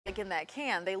like in that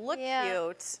can. They look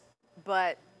cute,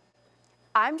 but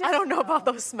I don't know about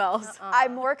those smells.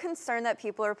 I'm more concerned that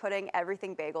people are putting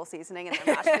everything bagel seasoning in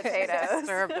their mashed potatoes.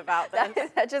 Disturbed about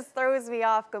this. That just throws me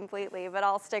off completely, but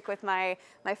I'll stick with my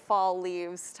fall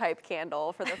leaves type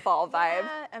candle for the fall vibe.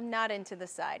 Yeah, I'm not into the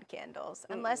side candles.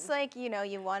 Unless like, you know,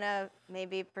 you want to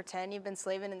maybe pretend you've been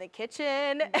slaving in the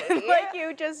kitchen and like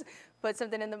you just put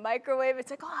something in the microwave. It's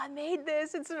like, oh, I made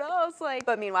this. It smells like.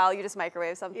 But meanwhile, you just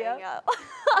microwave something. Yep.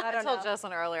 I told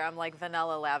Jesslyn earlier, I'm like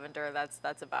vanilla lavender.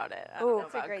 That's about it. I don't know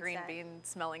about green bean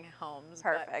smelling homes.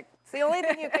 Perfect. It's the only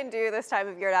thing you can do this time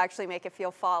of year to actually make it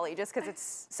feel fall-y, just because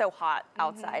it's so hot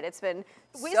outside. It's been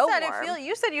so warm.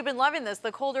 You said you've been loving this.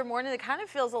 The colder morning, it kind of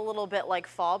feels a little bit like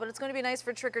fall, but it's going to be nice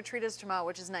for trick-or-treaters tomorrow,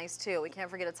 which is nice too. We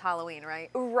can't forget it's Halloween, right?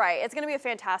 Right. It's going to be a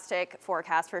fantastic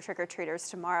forecast for trick-or-treaters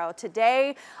tomorrow.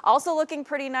 Today, also looking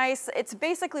pretty nice. It's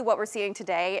basically what we're seeing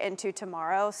today into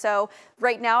tomorrow. So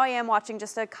right now I am watching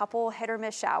just a couple hit or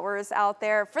miss showers out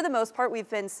there. For the most part, we've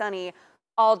been sunny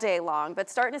all day long, but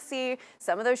starting to see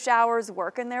some of those showers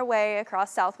working their way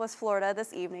across Southwest Florida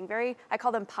this evening. I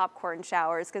call them popcorn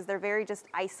showers because they're very just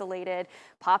isolated,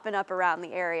 popping up around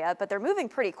the area, but they're moving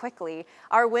pretty quickly.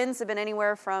 Our winds have been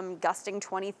anywhere from gusting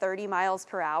 20, 30 miles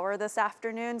per hour this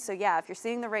afternoon. So yeah, if you're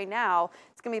seeing the rain now,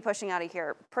 it's going to be pushing out of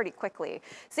here pretty quickly.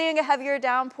 Seeing a heavier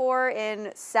downpour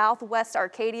in Southwest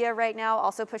Arcadia right now,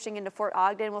 also pushing into Fort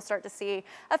Ogden. We'll start to see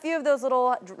a few of those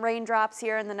little raindrops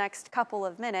here in the next couple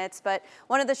of minutes, but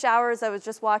one of the showers I was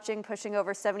just watching pushing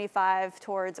over 75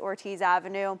 towards Ortiz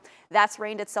Avenue, that's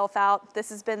rained itself out. This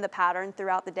has been the pattern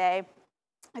throughout the day.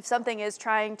 If something is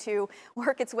trying to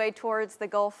work its way towards the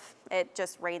Gulf, it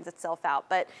just rains itself out.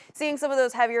 But seeing some of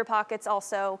those heavier pockets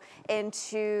also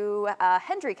into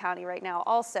Hendry County right now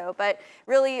also. But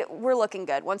really, we're looking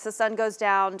good. Once the sun goes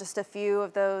down, just a few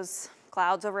of those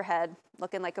clouds overhead,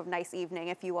 looking like a nice evening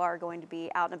if you are going to be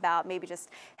out and about, maybe just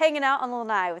hanging out on the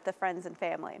lanai with the friends and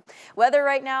family. Weather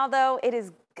right now, though, it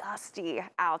is gusty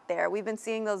out there. We've been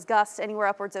seeing those gusts anywhere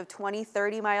upwards of 20,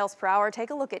 30 miles per hour. Take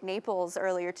a look at Naples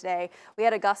earlier today. We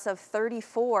had a gust of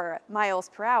 34 miles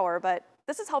per hour, but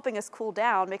this is helping us cool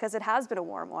down because it has been a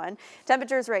warm one.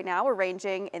 Temperatures right now are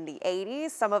ranging in the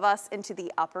 80s, some of us into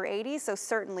the upper 80s, so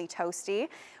certainly toasty.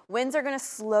 Winds are going to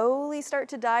slowly start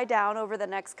to die down over the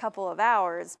next couple of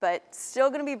hours, but still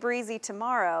going to be breezy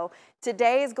tomorrow.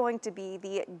 Today is going to be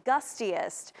the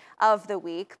gustiest of the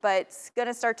week, but going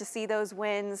to start to see those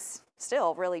winds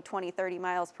still really 20, 30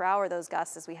 miles per hour, those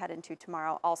gusts as we head into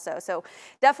tomorrow also. So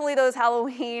definitely those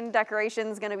Halloween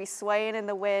decorations going to be swaying in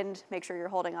the wind. Make sure you're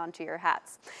holding on to your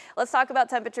hats. Let's talk about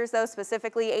temperatures though,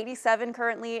 specifically 87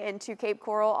 currently into Cape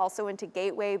Coral, also into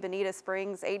Gateway, Bonita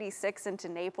Springs, 86 into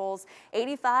Naples,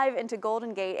 85 into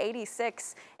Golden Gate,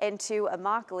 86 into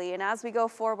Immokalee. And as we go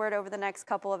forward over the next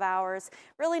couple of hours,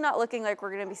 really not looking like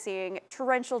we're going to be seeing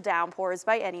torrential downpours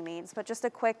by any means, but just a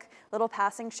quick little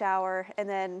passing shower and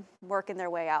then working their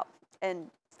way out and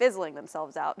fizzling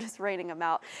themselves out, just raining them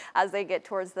out as they get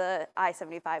towards the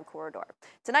I-75 corridor.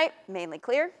 Tonight, mainly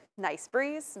clear, nice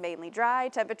breeze, mainly dry,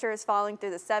 temperatures falling through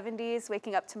the 70s.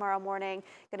 Waking up tomorrow morning,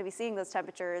 going to be seeing those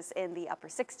temperatures in the upper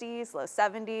 60s, low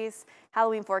 70s.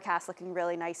 Halloween forecast looking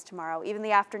really nice tomorrow. Even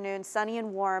the afternoon, sunny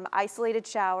and warm, isolated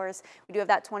showers. We do have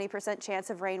that 20% chance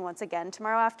of rain once again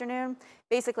tomorrow afternoon.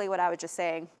 Basically what I was just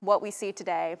saying, what we see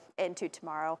today into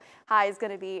tomorrow. High is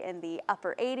going to be in the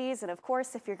upper 80s. And of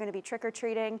course, if you're going to be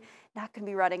trick-or-treating, not going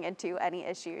to be running into any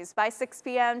issues. By 6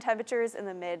 p.m., temperatures in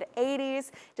the mid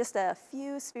 80s, just a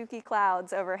few spooky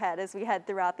clouds overhead as we head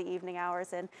throughout the evening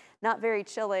hours and not very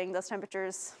chilling. Those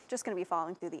temperatures just going to be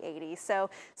falling through the 80s. So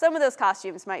some of those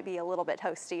costumes might be a little bit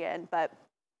toasty in, but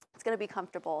it's going to be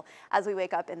comfortable as we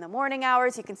wake up in the morning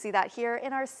hours. You can see that here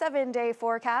in our 7-day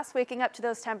forecast, waking up to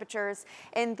those temperatures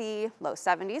in the low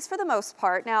 70s for the most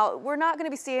part. Now, we're not going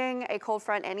to be seeing a cold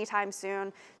front anytime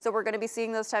soon, so we're going to be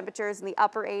seeing those temperatures in the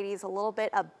upper 80s, a little bit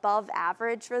above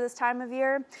average for this time of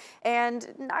year,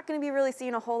 and not going to be really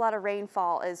seeing a whole lot of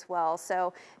rainfall as well.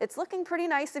 So it's looking pretty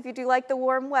nice if you do like the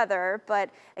warm weather,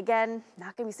 but again,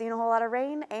 not going to be seeing a whole lot of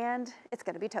rain, and it's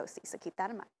going to be toasty, so keep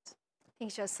that in mind.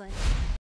 Thanks, Jocelyn.